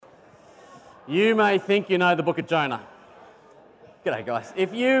You may think you know the book of Jonah. G'day, guys.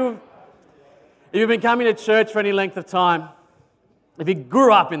 If you've been coming to church for any length of time, if you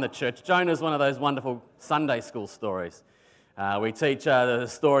grew up in the church, Jonah is one of those wonderful Sunday school stories. We teach the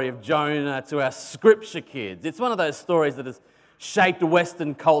story of Jonah to our scripture kids. It's one of those stories that has shaped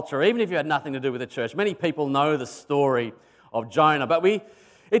Western culture, even if you had nothing to do with the church. Many people know the story of Jonah, but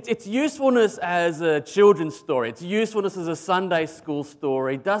its usefulness as a children's story, its usefulness as a Sunday school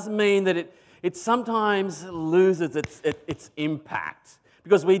story doesn't mean that it sometimes loses its impact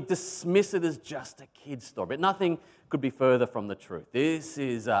because we dismiss it as just a kid's story. But nothing could be further from the truth. This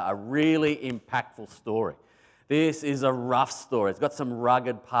is a really impactful story. This is a rough story. It's got some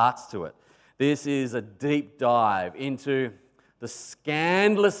rugged parts to it. This is a deep dive into the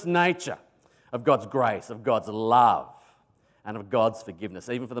scandalous nature of God's grace, of God's love, and of God's forgiveness,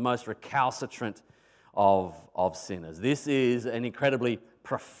 even for the most recalcitrant of sinners. This is an incredibly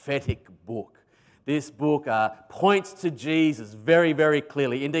prophetic book. This book points to Jesus very, very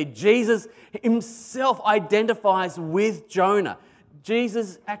clearly. Indeed, Jesus himself identifies with Jonah.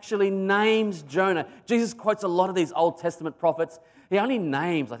 Jesus actually names Jonah. Jesus quotes a lot of these Old Testament prophets. He only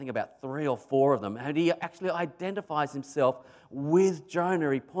names, I think, about 3 or 4 of them, and he actually identifies himself with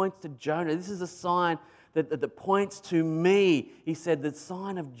Jonah. He points to Jonah. This is a sign that points to me. He said the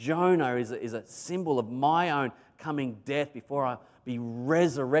sign of Jonah is a symbol of my own coming death before I be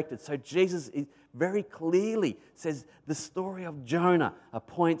resurrected. So Jesus very clearly says the story of Jonah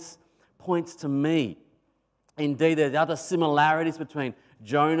points to me. Indeed, there's other similarities between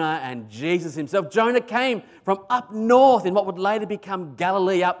Jonah and Jesus himself. Jonah came from up north in what would later become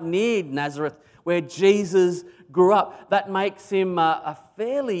Galilee, up near Nazareth, where Jesus grew up. That makes him a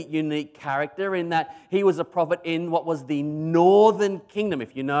fairly unique character in that he was a prophet in what was the northern kingdom.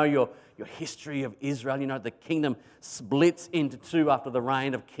 If you know your history of Israel, you know the kingdom splits into 2 after the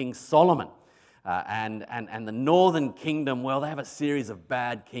reign of King Solomon. And the northern kingdom, well, they have a series of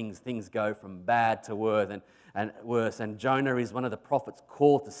bad kings. Things go from bad to worse. And Jonah is one of the prophets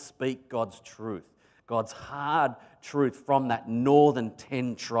called to speak God's truth, God's hard truth from that northern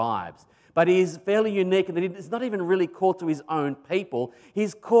 10 tribes. But he is fairly unique in that he's not even really called to his own people.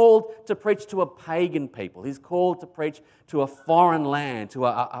 He's called to preach to a pagan people. He's called to preach to a foreign land, to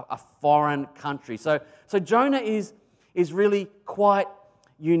a foreign country. So Jonah is really quite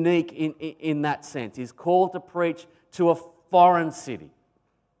unique in that sense. He's called to preach to a foreign city,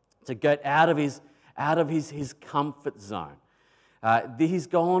 to get out of his comfort zone. He's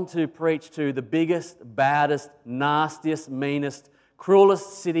gone to preach to the biggest, baddest, nastiest, meanest,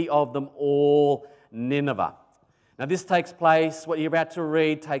 cruelest city of them all, Nineveh. Now this takes place, what you're about to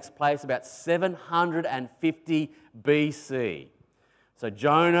read takes place about 750 BC. So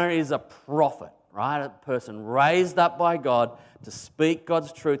Jonah is a prophet, right? A person raised up by God to speak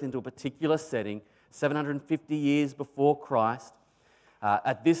God's truth into a particular setting, 750 years before Christ.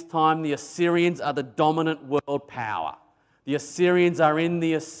 At this time, the Assyrians are the dominant world power. The Assyrians are in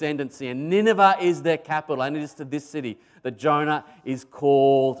the ascendancy, and Nineveh is their capital, and it is to this city that Jonah is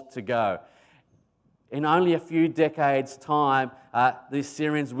called to go. In only a few decades' time, the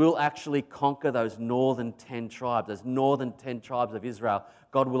Assyrians will actually conquer those northern 10 tribes, those northern 10 tribes of Israel.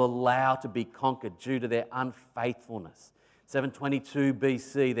 God will allow to be conquered due to their unfaithfulness. 722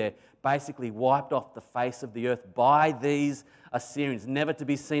 BC, they're basically wiped off the face of the earth by these Assyrians, never to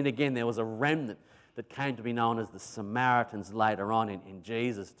be seen again. There was a remnant that came to be known as the Samaritans later on in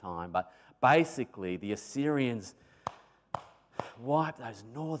Jesus' time. But basically, the Assyrians wiped those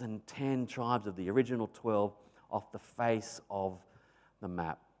northern 10 tribes of the original 12 off the face of the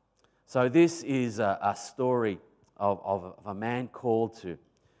map. So this is a story of a man called to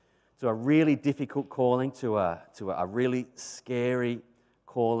a really difficult calling, to a really scary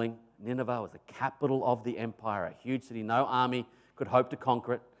calling. Nineveh was the capital of the empire, a huge city. No army could hope to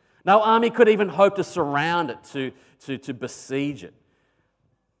conquer it. No army could even hope to surround it, to besiege it.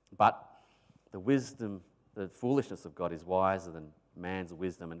 But the wisdom, the foolishness of God is wiser than man's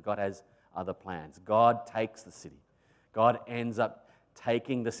wisdom, and God has other plans. God takes the city. God ends up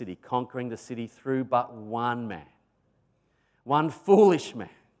taking the city, conquering the city through but one man. One foolish man.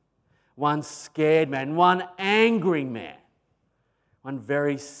 One scared man. One angry man. One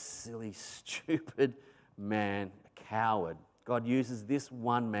very silly, stupid man, a coward. God uses this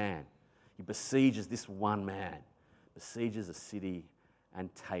one man. He besieges this one man, besieges a city and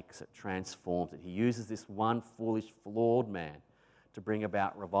takes it, transforms it. He uses this one foolish, flawed man to bring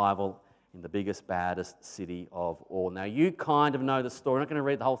about revival in the biggest, baddest city of all. Now, you kind of know the story. I'm not going to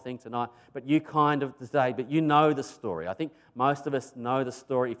read the whole thing tonight, but you know the story. I think most of us know the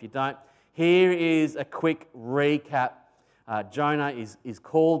story. If you don't, here is a quick recap Jonah is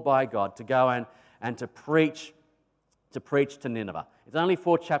called by God to go and to preach to Nineveh. It's only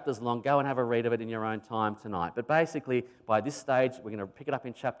 4 chapters long. Go and have a read of it in your own time tonight. But basically, by this stage, we're going to pick it up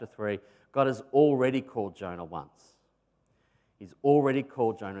in chapter 3. God has already called Jonah once. He's already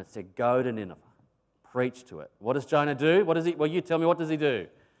called Jonah and said, go to Nineveh, preach to it. What does Jonah do? Well, you tell me, what does he do?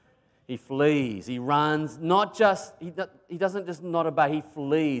 He flees, he runs, he doesn't just not obey, he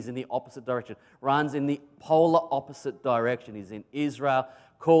flees in the opposite direction, runs in the polar opposite direction. He's in Israel,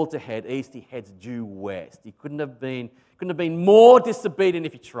 called to head east, he heads due west. He couldn't have been more disobedient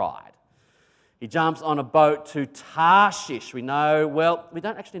if he tried. He jumps on a boat to Tarshish. We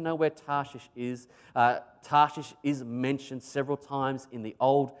don't actually know where Tarshish is. Tarshish is mentioned several times in the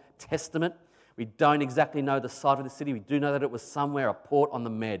Old Testament. We don't exactly know the site of the city. We do know that it was somewhere, a port on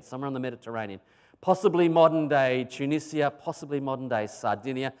the Med, somewhere on the Mediterranean. Possibly modern-day Tunisia, possibly modern-day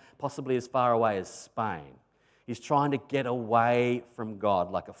Sardinia, possibly as far away as Spain. He's trying to get away from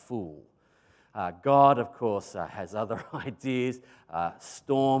God like a fool. God, of course, has other ideas.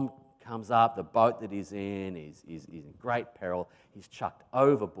 Storm comes up, the boat that he's in is in great peril. He's chucked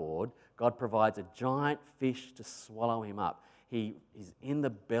overboard. God provides a giant fish to swallow him up. He's in the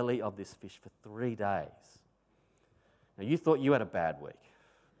belly of this fish for 3 days. Now, you thought you had a bad week.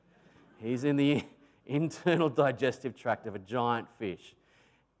 He's in the internal digestive tract of a giant fish.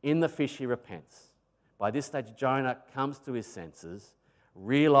 In the fish, he repents. By this stage, Jonah comes to his senses,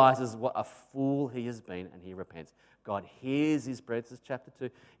 realizes what a fool he has been, and he repents. God hears his prayer. This is chapter 2.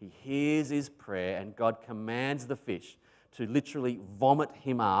 He hears his prayer, and God commands the fish to literally vomit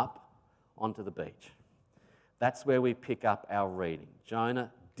him up onto the beach. That's where we pick up our reading.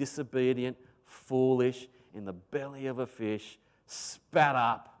 Jonah, disobedient, foolish, in the belly of a fish, spat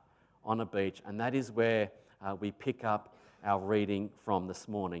up on a beach, and that is where we pick up our reading from this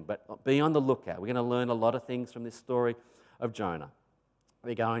morning. But be on the lookout. We're going to learn a lot of things from this story of Jonah.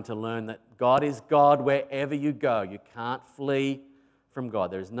 We're going to learn that God is God wherever you go. You can't flee from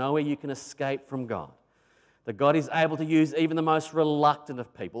God. There is nowhere you can escape from God. That God is able to use even the most reluctant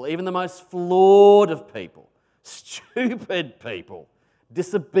of people, even the most flawed of people, stupid people,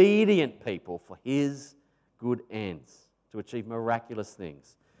 disobedient people for His good ends, to achieve miraculous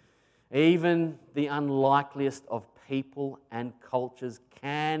things. Even the unlikeliest of people and cultures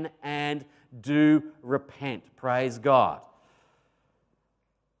can and do repent. Praise God.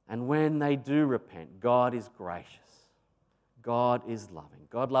 And when they do repent, God is gracious. God is loving.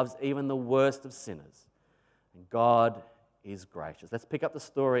 God loves even the worst of sinners. And God is gracious. Let's pick up the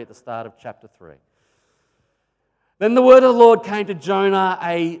story at the start of chapter 3. Then the word of the Lord came to Jonah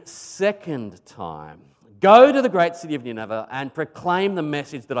a second time. Go to the great city of Nineveh and proclaim the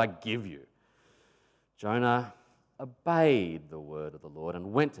message that I give you. Jonah obeyed the word of the Lord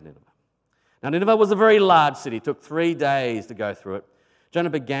and went to Nineveh. Now Nineveh was a very large city. It took 3 days to go through it. Jonah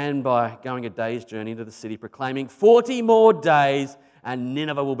began by going a day's journey into the city, proclaiming 40 more days and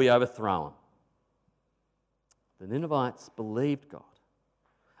Nineveh will be overthrown. The Ninevites believed God.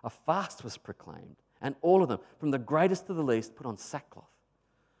 A fast was proclaimed, and all of them, from the greatest to the least, put on sackcloth.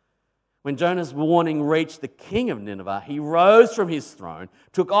 When Jonah's warning reached the king of Nineveh, he rose from his throne,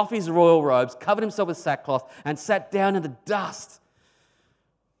 took off his royal robes, covered himself with sackcloth, and sat down in the dust.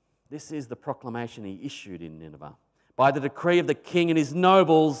 This is the proclamation he issued in Nineveh. By the decree of the king and his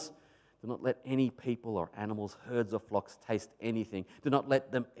nobles, do not let any people or animals, herds or flocks taste anything. Do not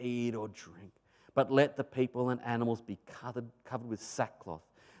let them eat or drink, but let the people and animals be covered with sackcloth.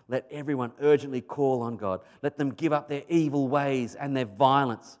 Let everyone urgently call on God. Let them give up their evil ways and their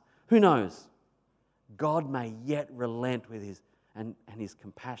violence. Who knows? God may yet relent with and his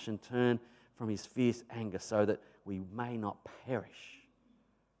compassion turn from his fierce anger so that we may not perish.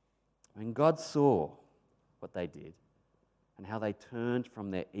 When God saw what they did and how they turned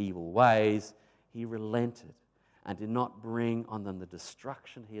from their evil ways, he relented and did not bring on them the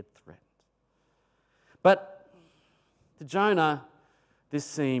destruction he had threatened. But to Jonah, this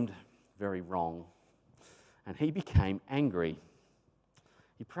seemed very wrong, and he became angry.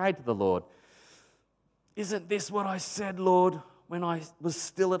 He prayed to the Lord, "Isn't this what I said, Lord, when I was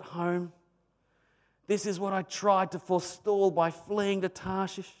still at home? This is what I tried to forestall by fleeing to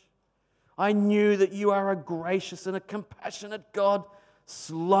Tarshish. I knew that you are a gracious and a compassionate God,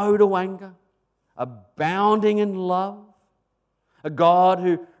 slow to anger, abounding in love, a God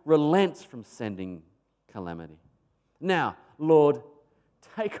who relents from sending calamity. Now, Lord,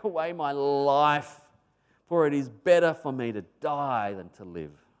 take away my life, for it is better for me to die than to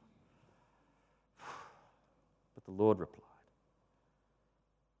live." But the Lord replied,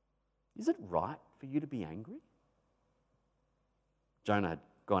 "Is it right for you to be angry?" Jonah had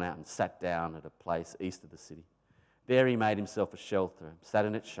gone out and sat down at a place east of the city. There he made himself a shelter, sat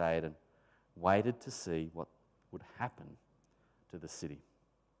in its shade, and waited to see what would happen to the city.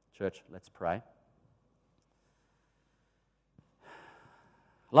 Church, let's pray.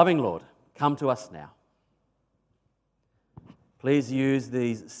 Loving Lord, come to us now. Please use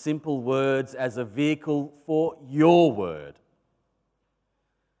these simple words as a vehicle for your word.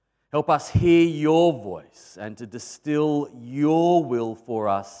 Help us hear your voice and to distill your will for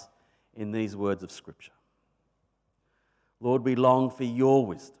us in these words of Scripture. Lord, we long for your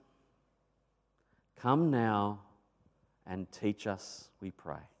wisdom. Come now and teach us, we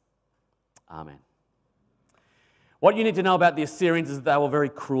pray. Amen. What you need to know about the Assyrians is that they were very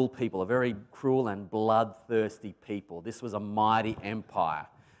cruel people, a very cruel and bloodthirsty people. This was a mighty empire.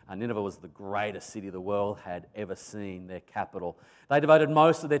 Nineveh was the greatest city the world had ever seen, their capital. They devoted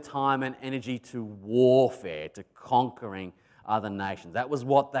most of their time and energy to warfare, to conquering other nations. That was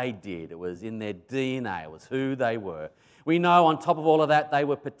what they did. It was in their DNA. It was who they were. We know on top of all of that, they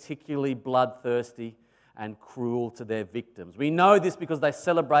were particularly bloodthirsty and cruel to their victims. We know this because they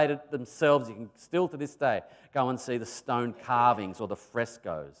celebrated themselves. You can still to this day go and see the stone carvings or the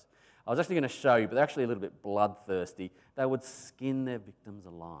frescoes. I was actually going to show you, but they're actually a little bit bloodthirsty. They would skin their victims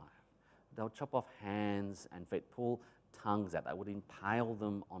alive. They would chop off hands and feet, pull tongues out. They would impale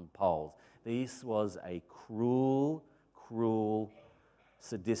them on poles. This was a cruel,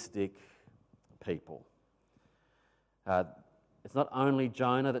 sadistic people. It's not only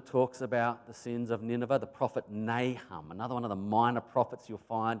Jonah that talks about the sins of Nineveh. The prophet Nahum, another one of the minor prophets you'll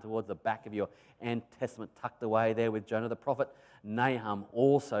find towards the back of your Old Testament, tucked away there with Jonah. The prophet Nahum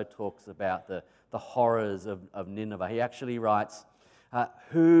also talks about the horrors of Nineveh. He actually writes,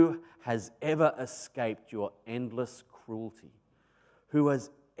 who has ever escaped your endless cruelty? Who has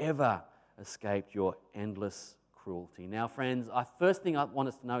ever escaped your endless cruelty? Now, friends, first thing I want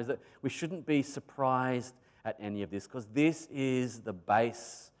us to know is that we shouldn't be surprised at any of this, because this is the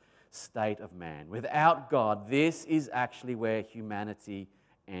base state of man. Without God, this is actually where humanity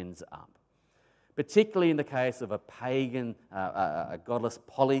ends up. Particularly in the case of a pagan, a godless,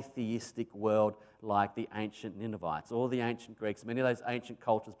 polytheistic world like the ancient Ninevites or the ancient Greeks. Many of those ancient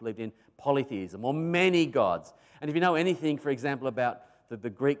cultures believed in polytheism or many gods. And if you know anything, for example, about the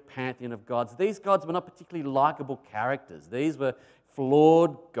Greek pantheon of gods, these gods were not particularly likable characters. These were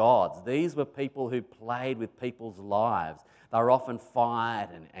flawed gods. These were people who played with people's lives. They were often fired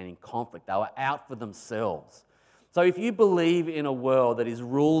and in conflict. They were out for themselves. So if you believe in a world that is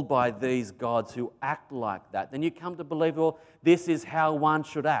ruled by these gods who act like that, then you come to believe, well, this is how one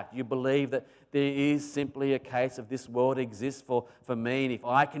should act. You believe that there is simply a case of this world exists for me, and if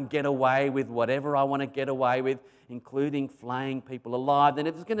I can get away with whatever I want to get away with, including flaying people alive, then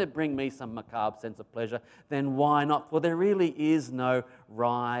if it's going to bring me some macabre sense of pleasure, then why not? For there really is no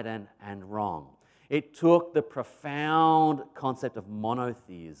right and wrong. It took the profound concept of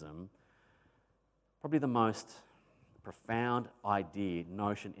monotheism, probably the most profound idea,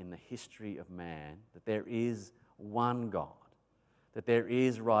 notion in the history of man, that there is one God, that there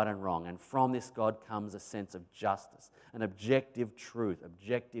is right and wrong, and from this God comes a sense of justice, an objective truth,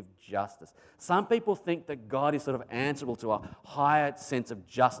 objective justice. Some people think that God is sort of answerable to a higher sense of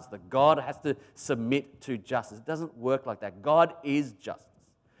justice, that God has to submit to justice. It doesn't work like that. God is justice.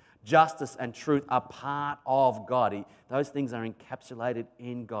 Justice and truth are part of God. Those things are encapsulated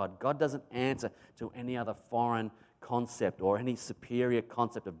in God. God doesn't answer to any other foreign concept or any superior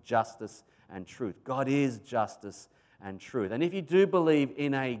concept of justice and truth. God is justice and truth. And if you do believe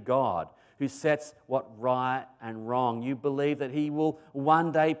in a God who sets what right and wrong, you believe that He will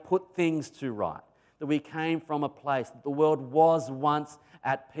one day put things to right, that we came from a place, that the world was once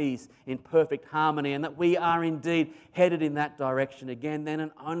at peace, in perfect harmony, and that we are indeed headed in that direction again, then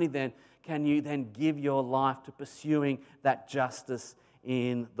and only then can you then give your life to pursuing that justice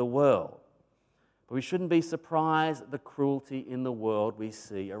in the world. But we shouldn't be surprised at the cruelty in the world we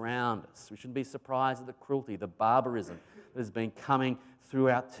see around us. We shouldn't be surprised at the cruelty, the barbarism that has been coming through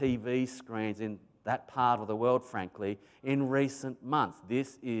our TV screens in that part of the world, frankly, in recent months.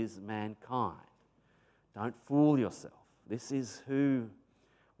 This is mankind. Don't fool yourself. This is who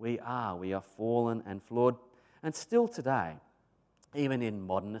we are. We are fallen and flawed. And still today, even in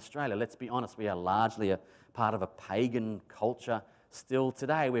modern Australia, let's be honest, we are largely a part of a pagan culture. Still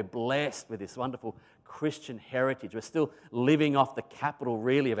today, we're blessed with this wonderful Christian heritage. We're still living off the capital,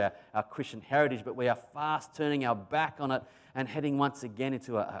 really, of our Christian heritage, but we are fast turning our back on it and heading once again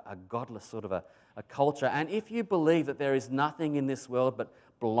into a godless sort of a culture. And if you believe that there is nothing in this world but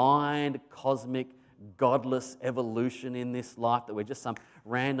blind, cosmic, godless evolution in this life, that we're just some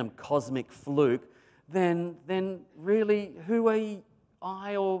random cosmic fluke, then really, who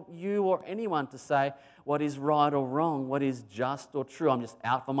I or you or anyone to say what is right or wrong, what is just or true. I'm just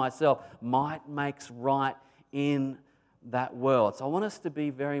out for myself. Might makes right in that world. So I want us to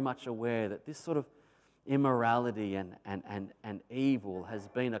be very much aware that this sort of immorality and evil has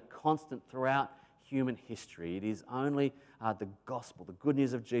been a constant throughout human history. It is only the gospel, the good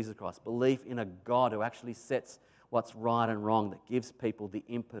news of Jesus Christ, belief in a God who actually sets what's right and wrong, that gives people the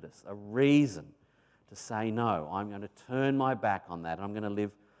impetus, a reason to say, no, I'm going to turn my back on that, and I'm going to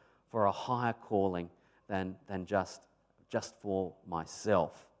live for a higher calling than just for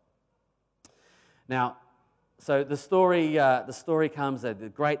myself. Now, so the story comes that the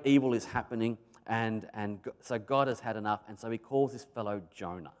great evil is happening, and so God has had enough, and so he calls this fellow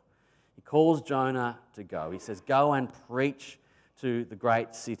Jonah. He calls Jonah to go. He says, go and preach to the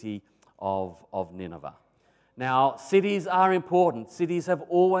great city of Nineveh. Now, cities are important. Cities have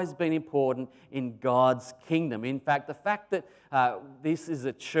always been important in God's kingdom. In fact, the fact that this is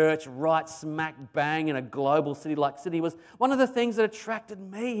a church right smack bang in a global city like Sydney was one of the things that attracted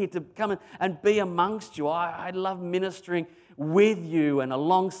me here to come and be amongst you. I love ministering with you and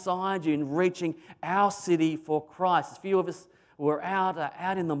alongside you in reaching our city for Christ. A few of us were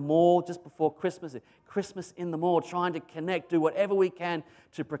out in the mall just before Christmas in the mall, trying to connect, do whatever we can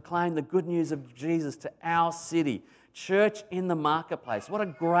to proclaim the good news of Jesus to our city. Church in the Marketplace. What a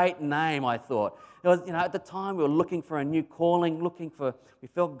great name, I thought. It was, at the time we were looking for a new calling, we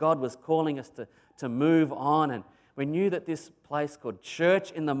felt God was calling us to move on, and we knew that this place called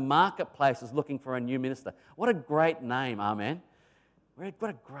Church in the Marketplace was looking for a new minister. What a great name, amen.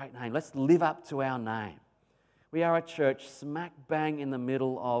 What a great name. Let's live up to our name. We are a church smack bang in the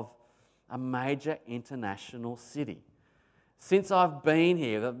middle of a major international city. Since I've been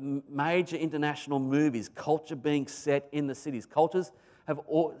here, the major international movies, culture being set in the cities. Cultures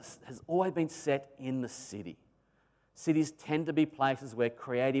has always been set in the city. Cities tend to be places where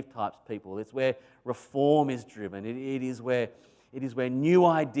creative types people, it's where reform is driven. It is where new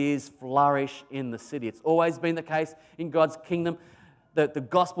ideas flourish in the city. It's always been the case in God's kingdom that the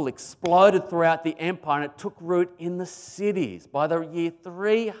gospel exploded throughout the empire and it took root in the cities. By the year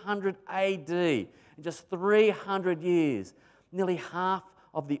 300 AD, in just 300 years, nearly half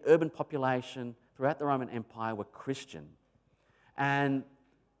of the urban population throughout the Roman Empire were Christian. And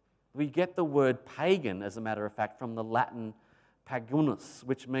we get the word pagan, as a matter of fact, from the Latin pagunus,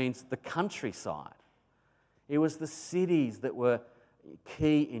 which means the countryside. It was the cities that were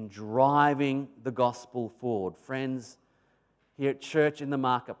key in driving the gospel forward. Friends, here at Church in the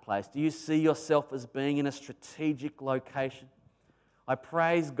Marketplace, do you see yourself as being in a strategic location? I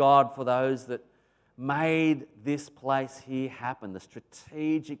praise God for those that made this place here happen, the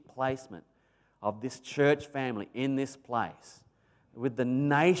strategic placement of this church family in this place, with the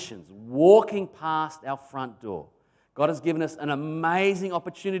nations walking past our front door. God has given us an amazing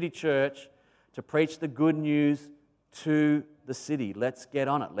opportunity, church, to preach the good news to the city. Let's get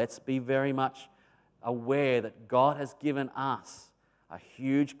on it. Let's be very much aware that God has given us a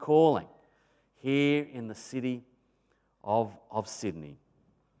huge calling here in the city of Sydney.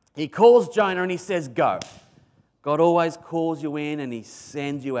 He calls Jonah and he says, go. God always calls you in and he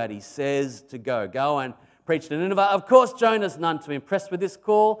sends you out. He says to go. Go and preach to Nineveh. Of course, Jonah's none too impressed with this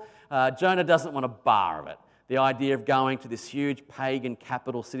call. Jonah doesn't want a bar of it. The idea of going to this huge pagan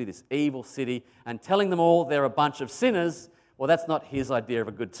capital city, this evil city, and telling them all they're a bunch of sinners, well, that's not his idea of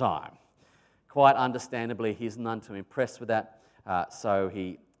a good time. Quite understandably, he's none too impressed with that, so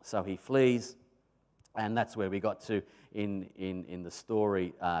he flees, and that's where we got to in the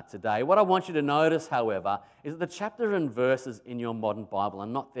story today. What I want you to notice, however, is that the chapter and verses in your modern Bible are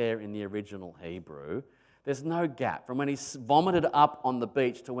not there in the original Hebrew. There's no gap from when he's vomited up on the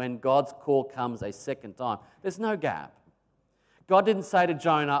beach to when God's call comes a second time. There's no gap. God didn't say to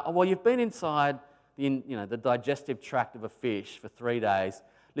Jonah, oh, well, you've been inside the digestive tract of a fish for 3 days.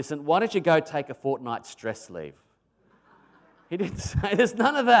 Listen, why don't you go take a fortnight stress leave? He didn't say, there's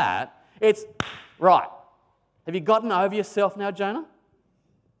none of that. It's, right, have you gotten over yourself now, Jonah?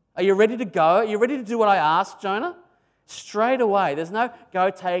 Are you ready to go? Are you ready to do what I asked, Jonah? Straight away. There's no go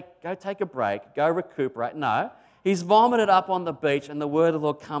take a break, go recuperate. No. He's vomited up on the beach and the word of the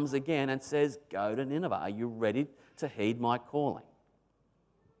Lord comes again and says, go to Nineveh. Are you ready to heed my calling?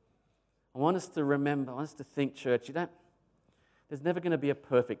 I want us to remember, I want us to think, church, there's never going to be a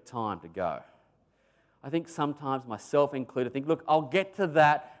perfect time to go. I think sometimes, myself included, think, look, I'll get to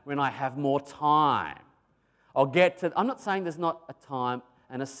that when I have more time. I'm not saying there's not a time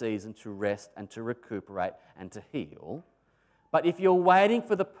and a season to rest and to recuperate and to heal. But if you're waiting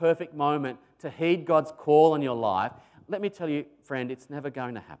for the perfect moment to heed God's call in your life, let me tell you, friend, it's never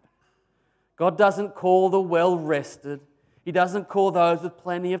going to happen. God doesn't call the well-rested. He doesn't call those with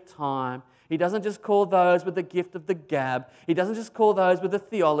plenty of time. He doesn't just call those with the gift of the gab. He doesn't just call those with a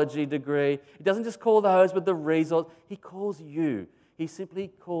theology degree. He doesn't just call those with the resource. He calls you. He simply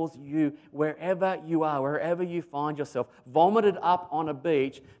calls you wherever you are, wherever you find yourself, vomited up on a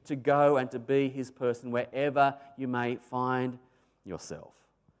beach, to go and to be His person wherever you may find yourself.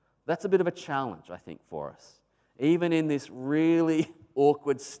 That's a bit of a challenge, I think, for us. Even in this really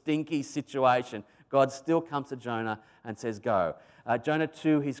awkward, stinky situation, God still comes to Jonah and says, go. Jonah,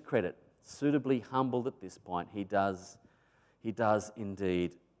 to his credit, suitably humbled at this point, he does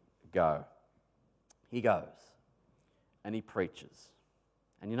indeed go. He goes and he preaches.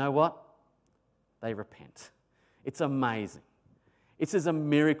 And you know what? They repent. It's amazing. This is a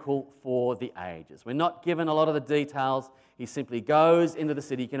miracle for the ages. We're not given a lot of the details. He simply goes into the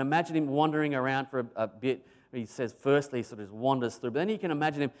city. You can imagine him wandering around for a bit. He says, firstly, he sort of wanders through, but then you can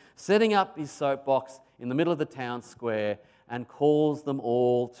imagine him setting up his soapbox in the middle of the town square and calls them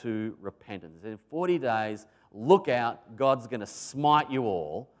all to repentance. In 40 days, look out, God's going to smite you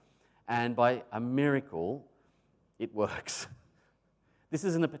all. And by a miracle, it works. This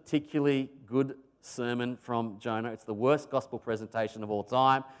isn't a particularly good sermon from Jonah. It's the worst gospel presentation of all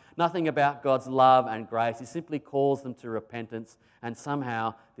time. Nothing about God's love and grace. He simply calls them to repentance, and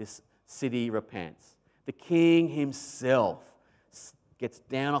somehow this city repents. The king himself gets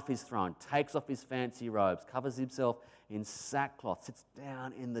down off his throne, takes off his fancy robes, covers himself in sackcloth, sits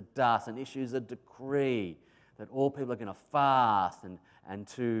down in the dust and issues a decree that all people are going to fast and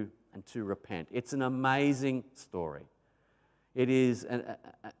to repent. It's an amazing story. It is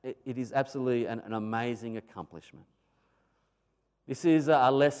absolutely an amazing accomplishment. This is a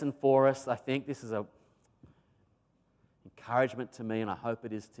lesson for us, I think. This is an encouragement to me, and I hope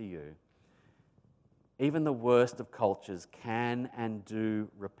it is to you. Even the worst of cultures can and do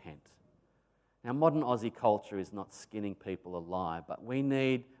repent. Now, modern Aussie culture is not skinning people alive, but we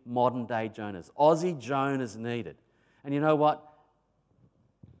need modern-day Jonahs. Aussie Jonahs needed. And you know what?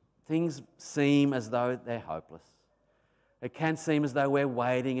 Things seem as though they're hopeless. It can seem as though we're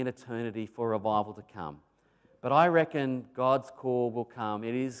waiting in eternity for revival to come. But I reckon God's call will come.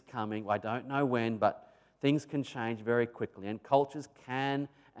 It is coming. I don't know when, but things can change very quickly. And cultures can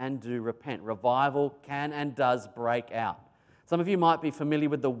and do repent. Revival can and does break out. Some of you might be familiar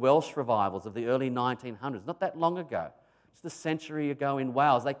with the Welsh revivals of the early 1900s. Not that long ago. Just a century ago in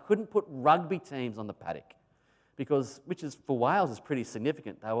Wales. They couldn't put rugby teams on the paddock, which is for Wales is pretty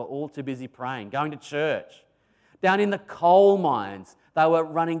significant. They were all too busy praying, going to church. Down in the coal mines, they were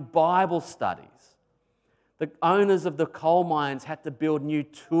running Bible studies. The owners of the coal mines had to build new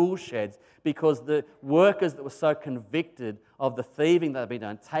tool sheds because the workers that were so convicted of the thieving that had been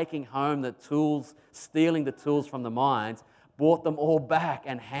done, taking home the tools, stealing the tools from the mines, brought them all back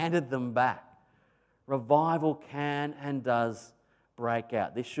and handed them back. Revival can and does break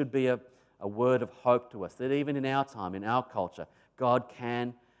out. This should be a word of hope to us, that even in our time, in our culture, God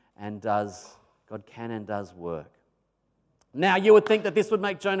can and does work. Now, you would think that this would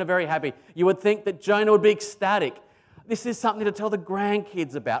make Jonah very happy. You would think that Jonah would be ecstatic. This is something to tell the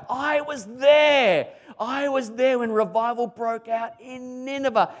grandkids about. I was there. I was there when revival broke out in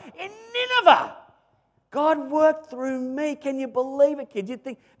Nineveh. In Nineveh! God worked through me. Can you believe it, kids? You'd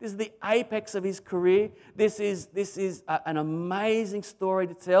think this is the apex of his career. This is an amazing story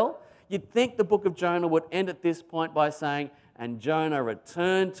to tell. You'd think the book of Jonah would end at this point by saying, and Jonah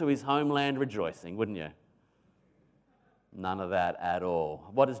returned to his homeland rejoicing, wouldn't you? None of that at all.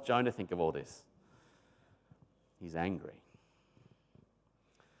 What does Jonah think of all this? He's angry.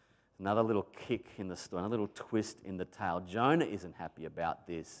 Another little kick in the story, another little twist in the tale. Jonah isn't happy about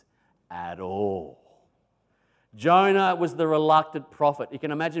this at all. Jonah was the reluctant prophet. You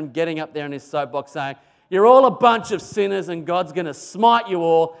can imagine him getting up there in his soapbox saying, you're all a bunch of sinners and God's going to smite you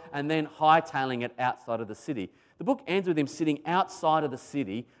all, and then hightailing it outside of the city. The book ends with him sitting outside of the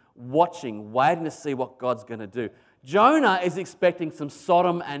city, watching, waiting to see what God's going to do. Jonah is expecting some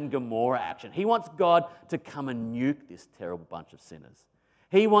Sodom and Gomorrah action. He wants God to come and nuke this terrible bunch of sinners.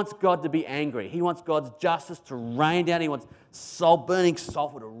 He wants God to be angry. He wants God's justice to rain down. He wants burning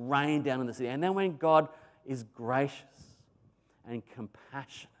sulfur to rain down in the city. And then when God is gracious and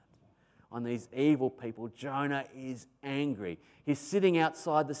compassionate on these evil people, Jonah is angry. He's sitting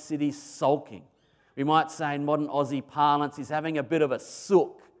outside the city sulking. We might say in modern Aussie parlance, he's having a bit of a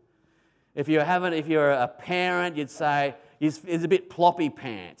sook. If you're a parent, you'd say he's a bit ploppy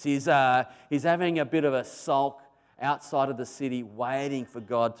pants. He's having a bit of a sulk outside of the city, waiting for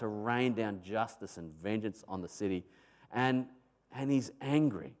God to rain down justice and vengeance on the city. And he's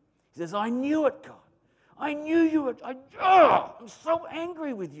angry. He says, I knew it, God. I knew you would. I'm so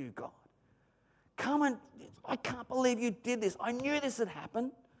angry with you, God. I can't believe you did this. I knew this had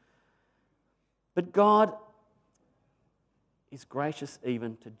happened. But God is gracious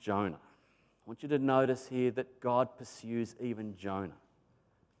even to Jonah. I want you to notice here that God pursues even Jonah.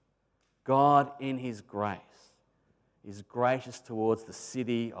 God, in his grace, is gracious towards the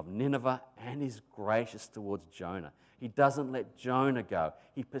city of Nineveh and is gracious towards Jonah. He doesn't let Jonah go.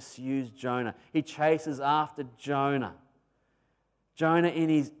 He pursues Jonah. He chases after Jonah. Jonah, in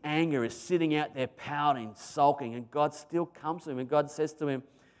his anger, is sitting out there pouting, sulking, and God still comes to him, and God says to him,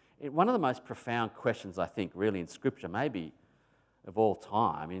 one of the most profound questions, I think, really in Scripture, maybe of all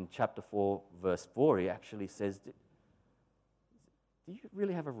time, in chapter 4, verse 4, he actually says, do you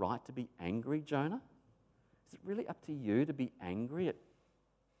really have a right to be angry, Jonah? Is it really up to you to be angry at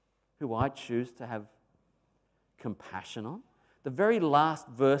who I choose to have compassion on? The very last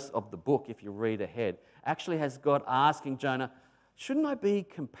verse of the book, if you read ahead, actually has God asking Jonah, shouldn't I be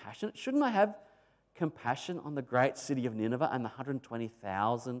compassionate? Shouldn't I have compassion on the great city of Nineveh and the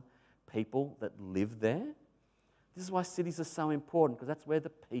 120,000 people that live there? This is why cities are so important, because that's where the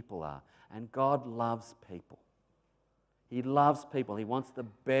people are. And God loves people. He loves people. He wants the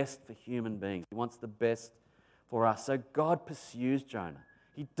best for human beings. He wants the best for us. So God pursues Jonah.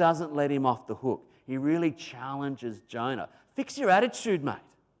 He doesn't let him off the hook. He really challenges Jonah. Fix your attitude, mate.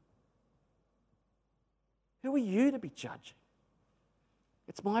 Who are you to be judging?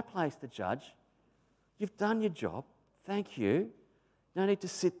 It's my place to judge. You've done your job. Thank you. No need to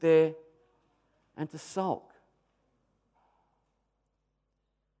sit there and to sulk.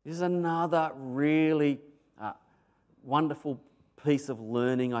 This is another really wonderful piece of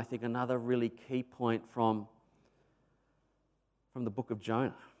learning, I think, another really key point from the book of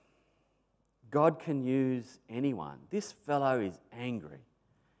Jonah. God can use anyone. This fellow is angry.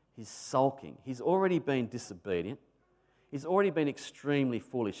 He's sulking. He's already been disobedient. He's already been extremely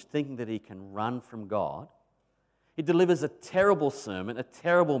foolish, thinking that he can run from God. He delivers a terrible sermon, a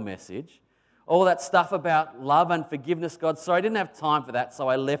terrible message. All that stuff about love and forgiveness, God, sorry, I didn't have time for that, so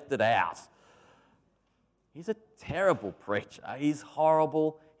I left it out. He's a terrible preacher. He's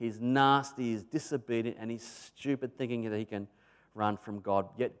horrible, he's nasty, he's disobedient, and he's stupid, thinking that he can run from God.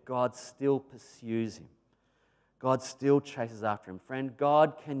 Yet God still pursues him. God still chases after him. Friend,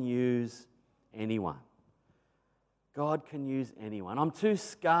 God can use anyone. God can use anyone. I'm too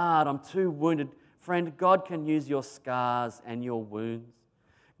scarred, I'm too wounded. Friend, God can use your scars and your wounds.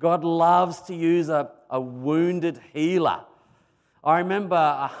 God loves to use a wounded healer. I remember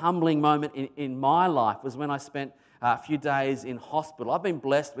a humbling moment in my life was when I spent a few days in hospital. I've been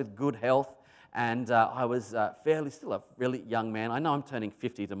blessed with good health, and I was still a really young man. I know I'm turning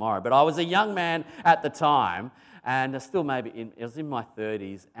 50 tomorrow, but I was a young man at the time, and still I was in my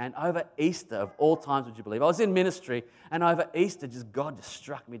 30s, and over Easter, of all times, would you believe, I was in ministry, and over Easter, God just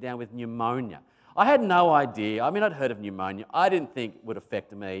struck me down with pneumonia. I had no idea. I mean, I'd heard of pneumonia. I didn't think it would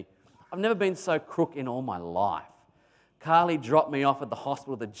affect me. I've never been so crook in all my life. Carly dropped me off at the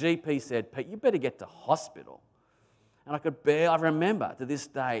hospital. The GP said, Pete, you better get to hospital. And I remember to this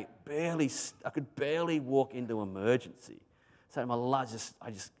day, I could barely walk into emergency. So my life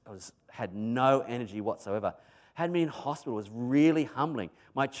had no energy whatsoever. Had me in hospital. It was really humbling.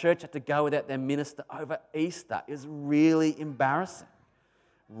 My church had to go without their minister over Easter. It was really embarrassing.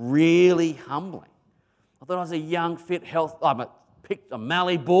 Really humbling. I thought I was a young, fit, picked a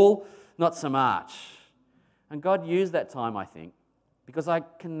Mallee bull, not so much. And God used that time, I think, because I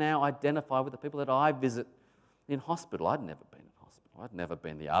can now identify with the people that I visit in hospital. I'd never been in hospital. I'd never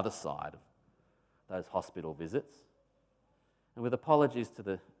been the other side of those hospital visits. And with apologies to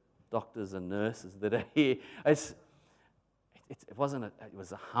the doctors and nurses that are here, it was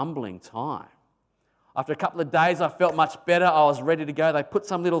a humbling time. After a couple of days, I felt much better. I was ready to go. They put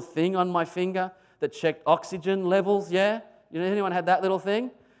some little thing on my finger that checked oxygen levels, yeah? Anyone had that little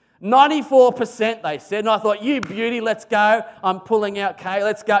thing? 94%, they said. And I thought, you beauty, let's go. I'm pulling out Kay,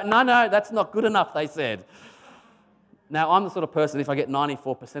 let's go. No, that's not good enough, they said. Now, I'm the sort of person, if I get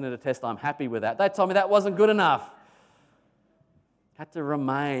 94% of the test, I'm happy with that. They told me that wasn't good enough. Had to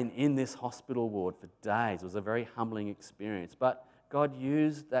remain in this hospital ward for days. It was a very humbling experience. But God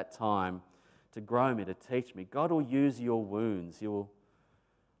used that time to grow me, to teach me. God will use your wounds. He will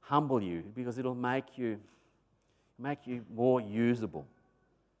humble you because it'll make you more usable.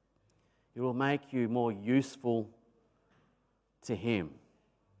 It will make you more useful to Him.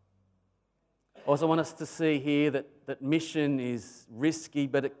 I also want us to see here that mission is risky,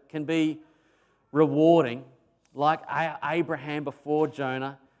 but it can be rewarding. Like Abraham before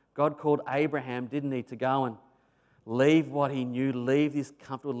Jonah, God called Abraham, didn't he, to go and leave what he knew, leave his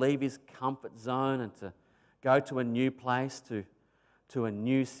comfort zone and to go to a new place, to to a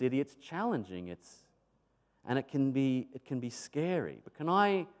new city, it's challenging, and it can be scary. But can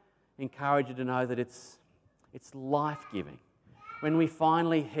I encourage you to know that it's life-giving? When we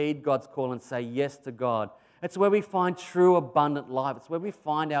finally heed God's call and say yes to God, it's where we find true abundant life. It's where we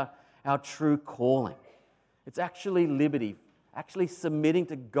find our true calling. It's actually liberty. Actually submitting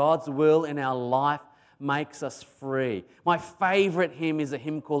to God's will in our life makes us free. My favourite hymn is a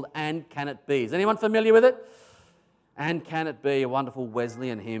hymn called "And Can It Be." Is anyone familiar with it? "And Can It Be," a wonderful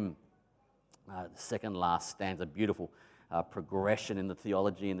Wesleyan hymn. The second last stanza, beautiful progression in the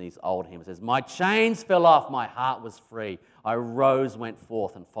theology in these old hymns. It says, "My chains fell off, my heart was free. I rose, went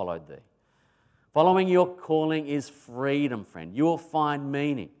forth and followed thee." Following your calling is freedom, friend. You will find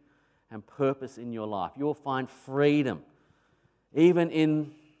meaning and purpose in your life. You will find freedom even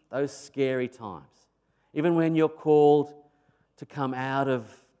in those scary times. Even when you're called to come out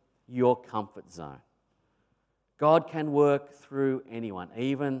of your comfort zone. God can work through anyone,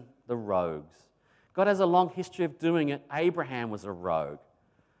 even the rogues. God has a long history of doing it. Abraham was a rogue.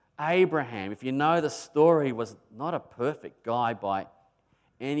 Abraham, if you know the story, was not a perfect guy by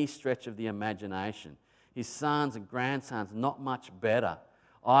any stretch of the imagination. His sons and grandsons, not much better.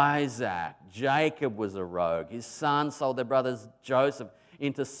 Isaac, Jacob was a rogue. His sons sold their brothers Joseph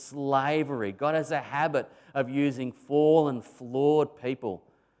into slavery. God has a habit of using fallen, flawed people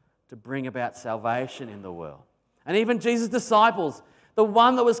to bring about salvation in the world. And even Jesus' disciples, the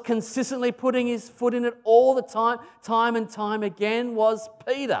one that was consistently putting his foot in it all the time and time again, was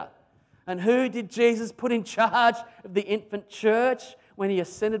Peter. And who did Jesus put in charge of the infant church when he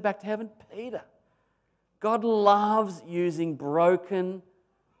ascended back to heaven? Peter. God loves using broken,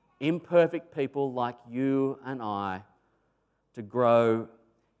 imperfect people like you and I to grow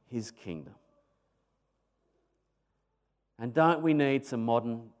his kingdom. And don't we need some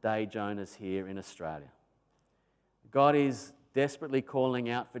modern day Jonahs here in Australia? God is desperately calling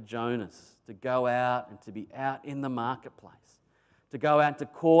out for Jonahs to go out and to be out in the marketplace, to go out and to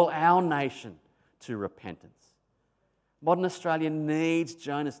call our nation to repentance. Modern Australia needs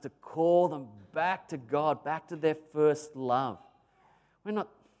Jonahs to call them back to God, back to their first love. We're not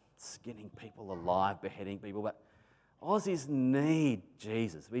skinning people alive, beheading people, but Aussies need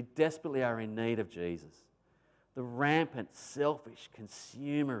Jesus. We desperately are in need of Jesus. The rampant, selfish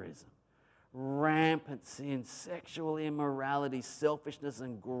consumerism, rampant sin, sexual immorality, selfishness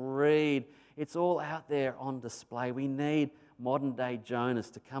and greed, it's all out there on display. We need modern day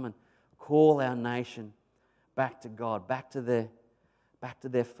Jonahs to come and call our nation back to God, back to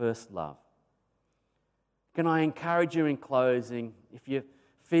their first love. Can I encourage you in closing, if you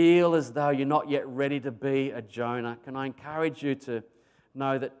feel as though you're not yet ready to be a Jonah, can I encourage you to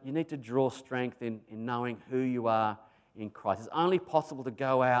know that you need to draw strength in knowing who you are in Christ. It's only possible to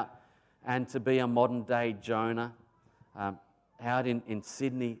go out and to be a modern day Jonah out in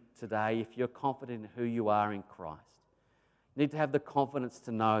Sydney today if you're confident in who you are in Christ. You need to have the confidence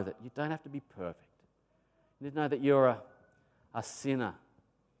to know that you don't have to be perfect. You need to know that you're a sinner,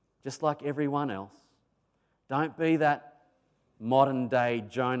 just like everyone else. Don't be that modern day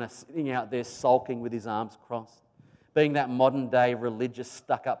Jonah sitting out there sulking with his arms crossed, being that modern day religious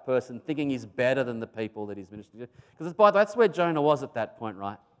stuck-up person thinking he's better than the people that he's ministering to. Because by the way, that's where Jonah was at that point,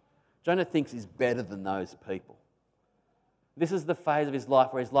 right? Jonah thinks he's better than those people. This is the phase of his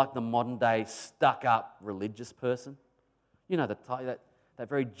life where he's like the modern day stuck-up religious person. You know, that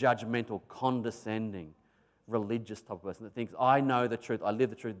very judgmental, condescending, religious type of person that thinks, I know the truth, I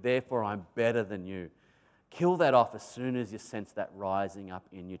live the truth, therefore I'm better than you. Kill that off as soon as you sense that rising up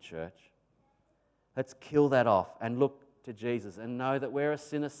in your church. Let's kill that off and look to Jesus and know that we're a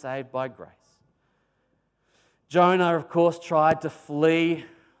sinner saved by grace. Jonah, of course, tried to flee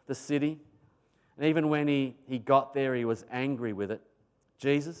the city. And even when he got there, he was angry with it.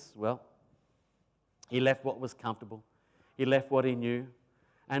 Jesus, well, he left what was comfortable. He left what he knew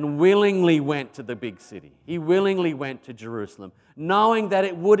and willingly went to the big city. He willingly went to Jerusalem, knowing that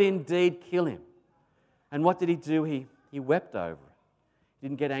it would indeed kill him. And what did he do? He wept over it. He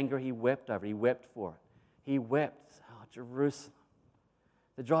didn't get angry, he wept over it. He wept for it. He wept, oh, Jerusalem.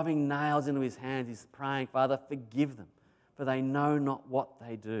 They're driving nails into his hands. He's praying, Father, forgive them, for they know not what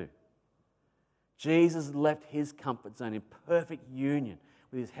they do. Jesus left his comfort zone in perfect union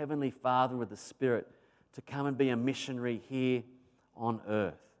with his heavenly Father and with the Spirit to come and be a missionary here on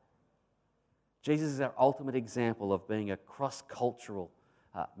earth. Jesus is our ultimate example of being a cross-cultural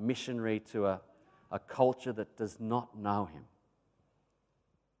missionary to a culture that does not know him.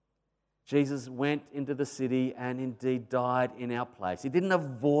 Jesus went into the city and indeed died in our place. He didn't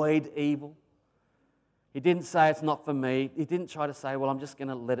avoid evil. He didn't say it's not for me. He didn't try to say, well, I'm just going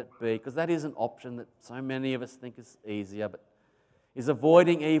to let it be, because that is an option that so many of us think is easier. But Is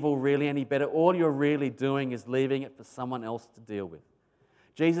avoiding evil really any better? All you're really doing is leaving it for someone else to deal with.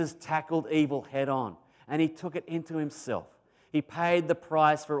 Jesus tackled evil head on, and he took it into himself. He paid the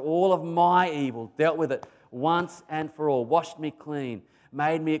price for all of my evil, dealt with it once and for all, washed me clean,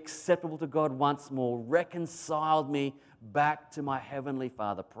 made me acceptable to God once more, reconciled me back to my heavenly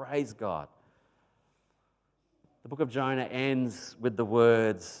Father. Praise God. The book of Jonah ends with the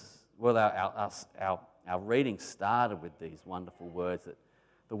words, well, our reading started with these wonderful words that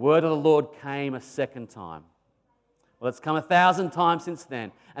the word of the Lord came a second time. Well, it's come 1,000 times since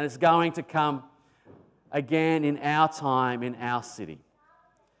then, and it's going to come again in our time, in our city.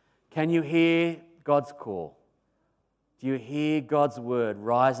 Can you hear God's call? Do you hear God's word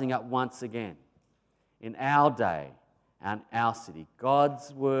rising up once again? In our day and our city,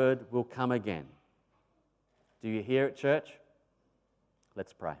 God's word will come again. Do you hear it, church?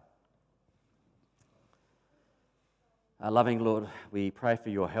 Let's pray. Our loving Lord, we pray for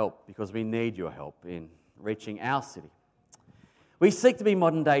your help because we need your help in reaching our city. We seek to be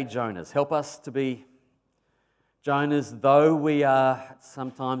modern-day Jonahs. Help us to be Jonahs, though we are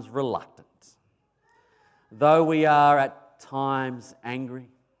sometimes reluctant, though we are at times angry,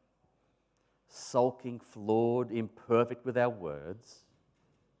 sulking, flawed, imperfect with our words.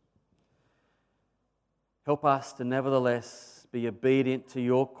 Help us to nevertheless be obedient to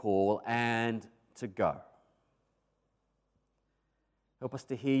your call and to go. Help us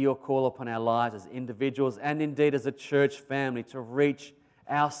to hear your call upon our lives as individuals and indeed as a church family to reach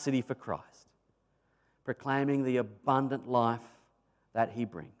our city for Christ, proclaiming the abundant life that he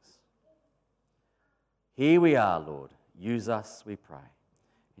brings. Here we are, Lord. Use us, we pray.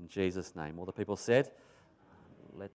 In Jesus' name. All the people said,